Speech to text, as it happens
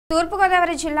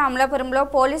తూర్పుగోదావరి జిల్లా అమలాపురంలో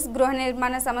పోలీస్ గృహ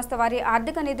నిర్మాణ సంస్థ వారి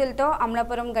ఆర్థిక నిధులతో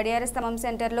అమలాపురం గడియార స్తంభం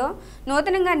సెంటర్లో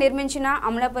నూతనంగా నిర్మించిన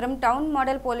అమలాపురం టౌన్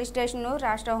మోడల్ పోలీస్ స్టేషన్ను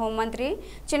రాష్ట్ర హోంమంత్రి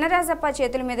చినరాజప్ప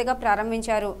చేతుల మీదుగా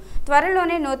ప్రారంభించారు.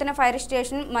 త్వరలోనే నూతన ఫైర్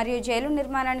స్టేషన్ మరియు జైలు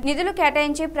నిర్మాణానికి నిధులు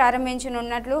కేటాయించి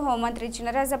ప్రారంభించనున్నట్లు హోంమంత్రి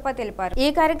చినరాజప్ప తెలిపారు. ఈ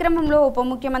కార్యక్రమంలో ఉప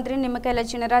ముఖ్యమంత్రి Nimmakayala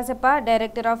Chinarajappa,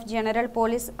 director of general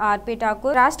police ఆర్పి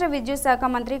ఠాకూర్, రాష్ట్ర విద్యుత్ శాఖ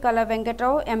మంత్రి కళా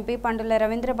వెంకట్రావు, ఎంపీ పండుల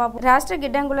రవీంద్రబాబు, రాష్ట్ర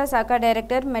గిడ్డంగుల శాఖ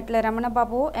డైరెక్టర్ మెట్ల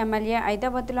రమణబాబు, ఎమ్మెల్యే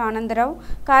ఐదావతుల ఆనందరావు,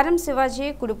 కారం Shivaji,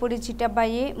 Kudupudi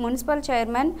Chittabbayi, municipal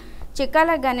chairman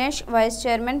Chikkala Ganesh, vice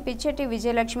chairman పిచ్చెట్టి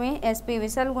Vijayalakshmi, SP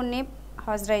Vishal Gunni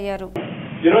హాజరయ్యారు.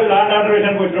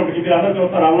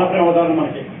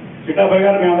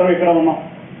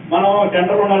 మనం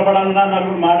సెంటర్లో నిలబడాలన్నా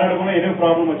నలుగురు మాట్లాడుకున్నా ఏదో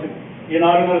ప్రాబ్లం వచ్చింది. ఈ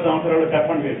 4.5 సంవత్సరాలు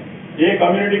చెప్పండి మీరు ఏ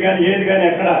కమ్యూనిటీ కానీ ఏది కానీ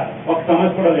ఎక్కడ ఒక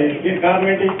సమస్య కూడా లేదు. దీని కారణం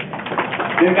ఏంటి?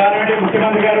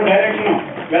 ముఖ్యమంత్రి గారు డైరెక్షన్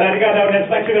వీళ్ళ అధికారులు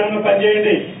నిష్పక్షంగా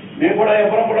పనిచేయండి. మేము కూడా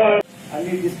ఎవరు కూడా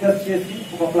అన్ని డిస్కస్ చేసి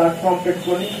ఒక ప్లాట్ఫామ్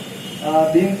పెట్టుకొని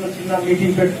దీంట్లో చిన్న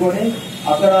మీటింగ్ పెట్టుకొని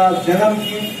అక్కడ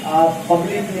జనంకి ఆ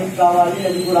పబ్లిక్ ఏం కావాలి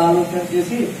అది కూడా ఆలోచన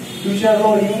చేసి ఫ్యూచర్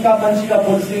లో ఇంకా మంచిగా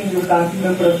పోలీసింగ్ చేయడానికి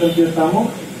మేము ప్రయత్నం చేస్తాము.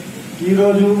 ఈ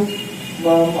రోజు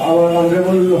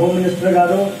ఆనరబుల్ హోమ్ మినిస్టర్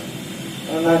గారు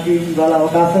నాకు ఇవాళ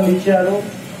అవకాశం ఇచ్చారు.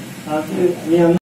 మీ